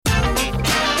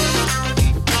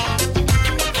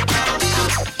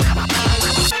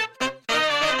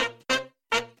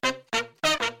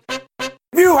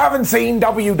haven't seen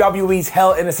WWE's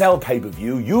Hell in a Cell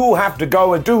pay-per-view, you have to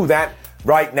go and do that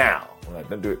right now. Well,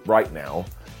 don't do it right now.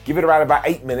 Give it around about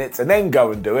 8 minutes and then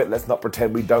go and do it. Let's not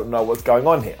pretend we don't know what's going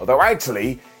on here. Although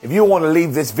actually, if you want to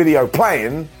leave this video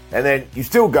playing and then you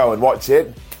still go and watch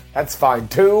it, that's fine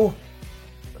too.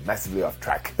 But massively off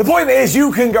track. The point is,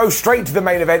 you can go straight to the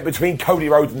main event between Cody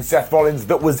Rhodes and Seth Rollins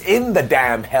that was in the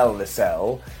damn Hell in a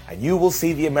Cell, and you will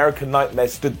see the American Nightmare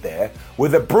stood there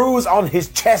with a bruise on his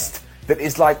chest that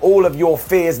is like all of your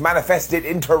fears manifested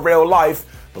into real life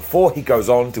before he goes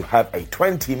on to have a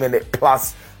 20-minute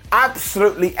plus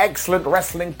absolutely excellent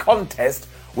wrestling contest,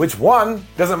 which one,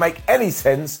 doesn't make any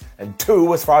sense, and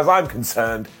two, as far as I'm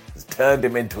concerned, has turned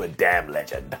him into a damn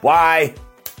legend. Why?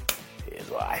 Here's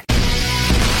why.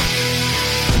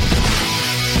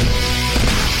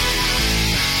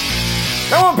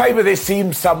 Now on paper this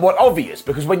seems somewhat obvious,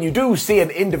 because when you do see an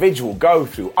individual go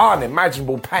through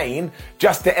unimaginable pain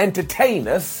just to entertain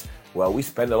us, well, we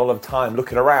spend a lot of time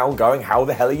looking around going, how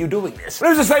the hell are you doing this? It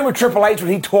was the same with Triple H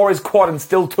when he tore his quad and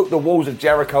still took the walls of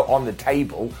Jericho on the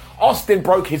table. Austin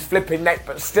broke his flipping neck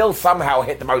but still somehow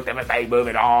hit the most devastating move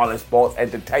in all of sports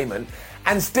entertainment.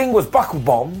 And Sting was buckle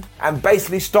bombed and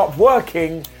basically stopped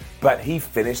working, but he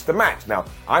finished the match. Now,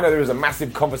 I know there is a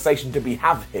massive conversation to be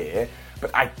had here,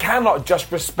 but I cannot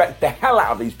just respect the hell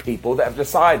out of these people that have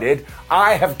decided,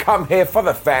 I have come here for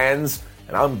the fans,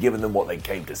 and I'm giving them what they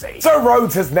came to see. So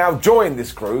Rhodes has now joined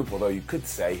this group, although you could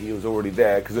say he was already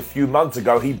there because a few months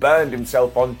ago he burned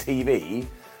himself on TV.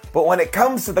 But when it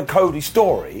comes to the Cody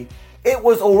story, it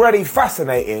was already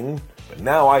fascinating, but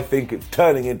now I think it's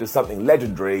turning into something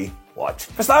legendary. Watch.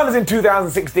 For starters, in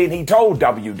 2016, he told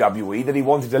WWE that he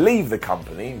wanted to leave the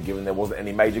company, and given there wasn't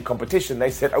any major competition,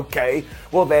 they said, okay,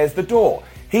 well, there's the door.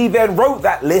 He then wrote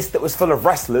that list that was full of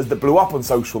wrestlers that blew up on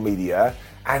social media,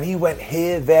 and he went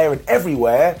here, there, and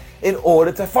everywhere in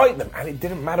order to fight them. And it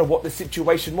didn't matter what the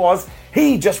situation was.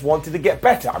 He just wanted to get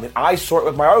better. I mean, I saw it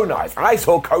with my own eyes. I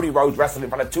saw Cody Rhodes wrestle in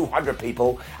front of 200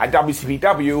 people at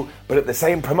WCPW, but at the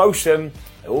same promotion,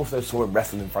 I also saw him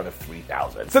wrestle in front of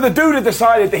 3,000. So the dude had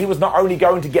decided that he was not only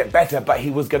going to get better, but he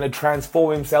was going to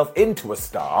transform himself into a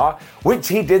star, which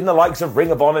he did in the likes of Ring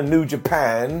of Honor, New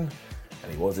Japan,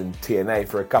 and he was in TNA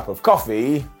for a cup of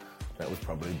coffee. That was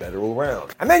probably better all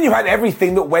round. And then you had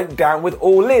everything that went down with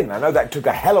All In. I know that took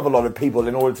a hell of a lot of people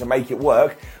in order to make it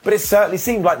work, but it certainly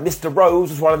seemed like Mr.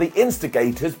 Rhodes was one of the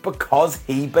instigators because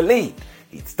he believed.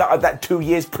 He'd started that 2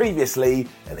 years previously,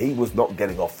 and he was not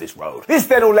getting off this road. This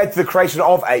then all led to the creation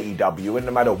of AEW, and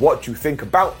no matter what you think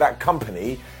about that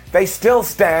company, they still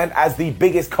stand as the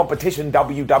biggest competition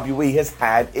WWE has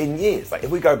had in years. Like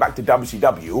if we go back to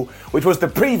WCW, which was the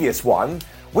previous one,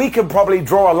 we can probably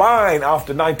draw a line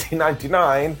after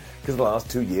 1999 because the last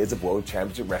 2 years of World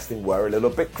Championship Wrestling were a little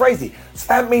bit crazy. So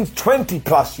that means 20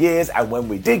 plus years, and when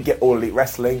we did get All Elite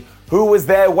Wrestling, who was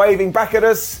there waving back at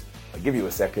us? I'll give you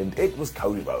a second, it was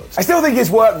Cody Rhodes. I still think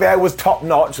his work there was top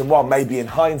notch, and while maybe in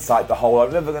hindsight the whole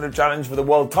I'm never going to challenge for the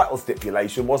world title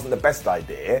stipulation wasn't the best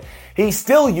idea, he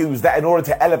still used that in order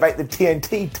to elevate the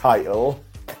TNT title.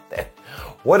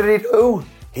 What did he do?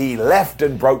 He left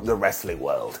and broke the wrestling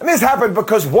world. And this happened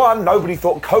because one, nobody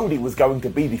thought Cody was going to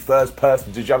be the first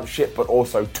person to jump ship, but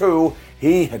also two,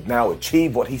 he had now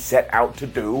achieved what he set out to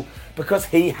do because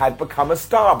he had become a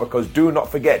star. Because do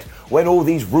not forget, when all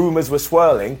these rumors were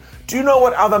swirling, do you know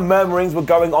what other murmurings were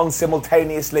going on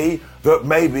simultaneously? That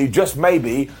maybe, just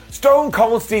maybe, Stone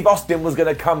Cold Steve Austin was going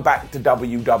to come back to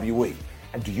WWE.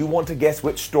 And do you want to guess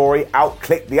which story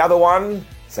outclicked the other one?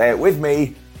 Say it with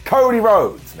me. Cody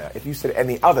Rhodes. Now, if you said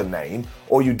any other name,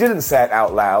 or you didn't say it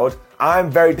out loud,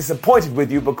 I'm very disappointed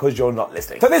with you because you're not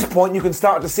listening. So at this point, you can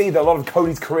start to see that a lot of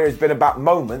Cody's career has been about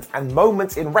moments, and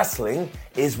moments in wrestling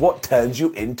is what turns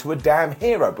you into a damn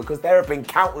hero, because there have been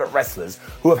countless wrestlers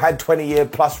who have had 20-year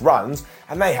plus runs,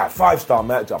 and they have 5-star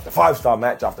match after 5-star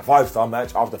match after 5-star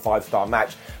match after 5-star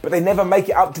match, but they never make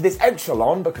it up to this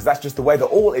echelon because that's just the way that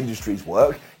all industries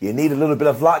work. You need a little bit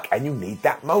of luck, and you need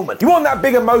that moment. You want that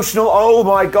big emotional, oh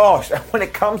my gosh. And when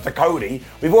it comes to Cody,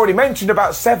 we've already mentioned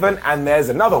about 7, and there's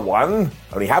another one.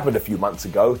 Only happened a few months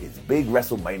ago, his big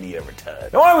WrestleMania return.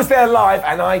 Now I was there live,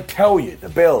 and I tell you, the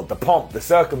build, the pomp, the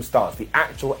circumstance, the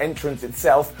actual entrance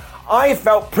itself, I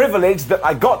felt privileged that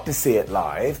I got to see it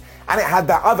live, and it had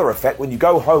that other effect when you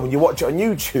go home and you watch it on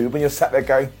YouTube and you're sat there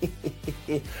going,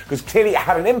 because clearly it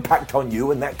had an impact on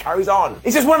you, and that carries on.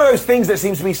 It's just one of those things that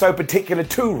seems to be so particular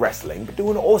to wrestling, but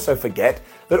do not also forget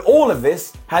that all of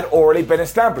this had already been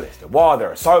established. And while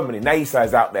there are so many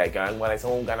naysayers out there going, well, it's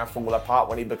all going to fall apart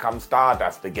when he becomes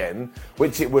Stardust again,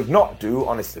 which it would not do,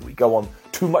 honestly. We go on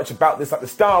too much about this like the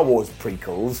Star Wars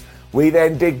prequels. We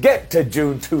then did get to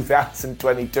June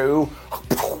 2022.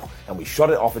 and we shot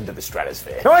it off into the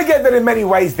stratosphere. Now I get that in many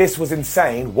ways this was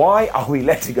insane. Why are we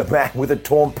letting a man with a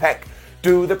torn pec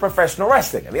do the professional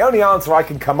wrestling? And the only answer I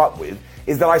can come up with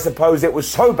is that I suppose it was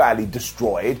so badly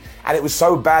destroyed and it was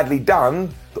so badly done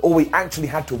that all we actually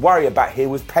had to worry about here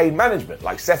was pain management.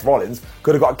 Like Seth Rollins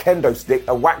could have got a kendo stick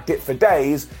and whacked it for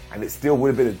days and it still would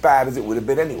have been as bad as it would have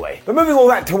been anyway. But moving all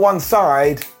that to one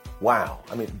side, wow.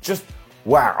 I mean, just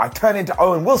wow. I turn into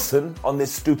Owen Wilson on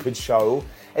this stupid show.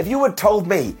 If you had told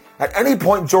me at any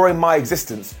point during my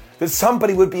existence that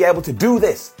somebody would be able to do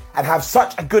this and have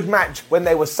such a good match when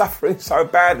they were suffering so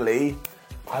badly,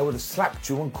 I would have slapped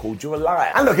you and called you a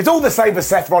liar. And look, it's all the same for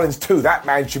Seth Rollins too. That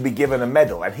man should be given a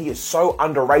medal, and he is so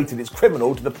underrated, it's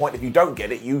criminal to the point if you don't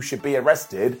get it, you should be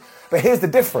arrested. But here's the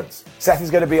difference. Seth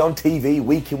is going to be on TV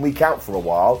week in, week out for a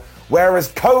while, whereas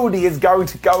Cody is going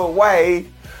to go away,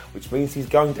 which means he's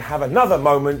going to have another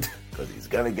moment because he's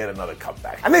going to get another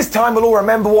comeback. And this time we'll all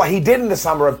remember what he did in the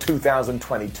summer of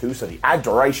 2022, so the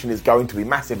adoration is going to be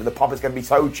massive and the pop is going to be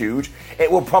so huge,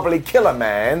 it will probably kill a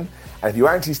man. And if you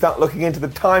actually start looking into the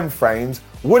time frames,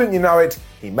 wouldn't you know it,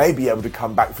 he may be able to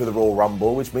come back for the Royal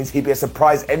Rumble, which means he'd be a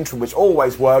surprise entrant, which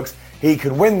always works. He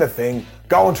can win the thing,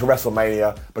 go on to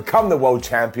WrestleMania, become the world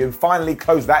champion, finally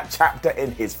close that chapter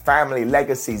in his family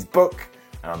legacy's book.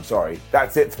 And I'm sorry,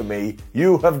 that's it for me.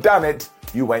 You have done it.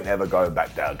 You ain't ever going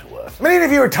back down to earth. I mean, even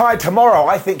if he retired tomorrow,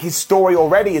 I think his story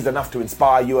already is enough to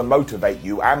inspire you and motivate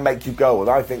you and make you go, well,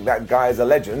 I think that guy is a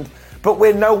legend. But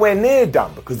we're nowhere near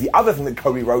done, because the other thing that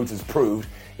Cody Rhodes has proved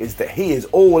is that he is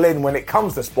all in when it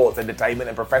comes to sports entertainment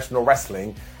and professional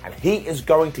wrestling, and he is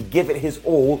going to give it his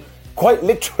all, quite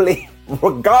literally,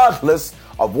 regardless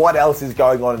of what else is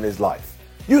going on in his life.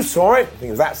 You saw it, I think it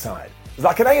was that side. It's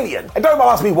like an alien. And don't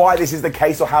ask me why this is the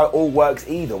case or how it all works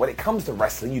either. When it comes to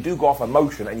wrestling, you do go off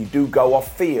emotion and you do go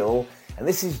off feel, and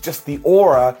this is just the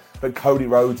aura that Cody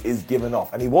Rhodes is giving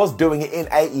off. And he was doing it in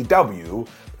AEW.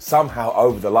 Somehow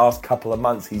over the last couple of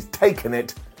months, he's taken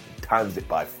it and times it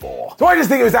by 4. So I just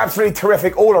think it was absolutely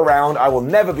terrific all around. I will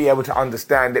never be able to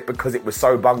understand it because it was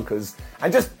so bonkers.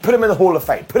 And just put him in the Hall of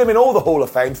Fame. Put him in all the Hall of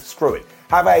Fames. Screw it.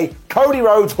 Have a Cody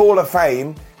Rhodes Hall of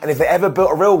Fame. And if they ever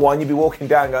built a real one, you'd be walking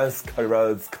down going, it's Cody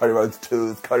Rhodes 2,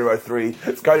 it's Cody Rhodes 3,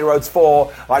 it's Cody Rhodes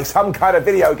 4, like some kind of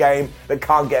video game that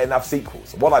can't get enough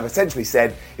sequels. What I've essentially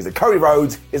said is that Cody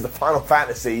Rhodes is the Final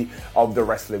Fantasy of the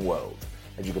wrestling world.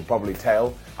 As you can probably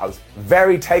tell, I was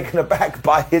very taken aback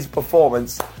by his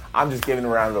performance. I'm just giving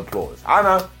him a round of applause. I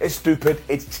know, it's stupid,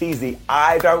 it's cheesy,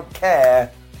 I don't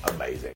care. Amazing.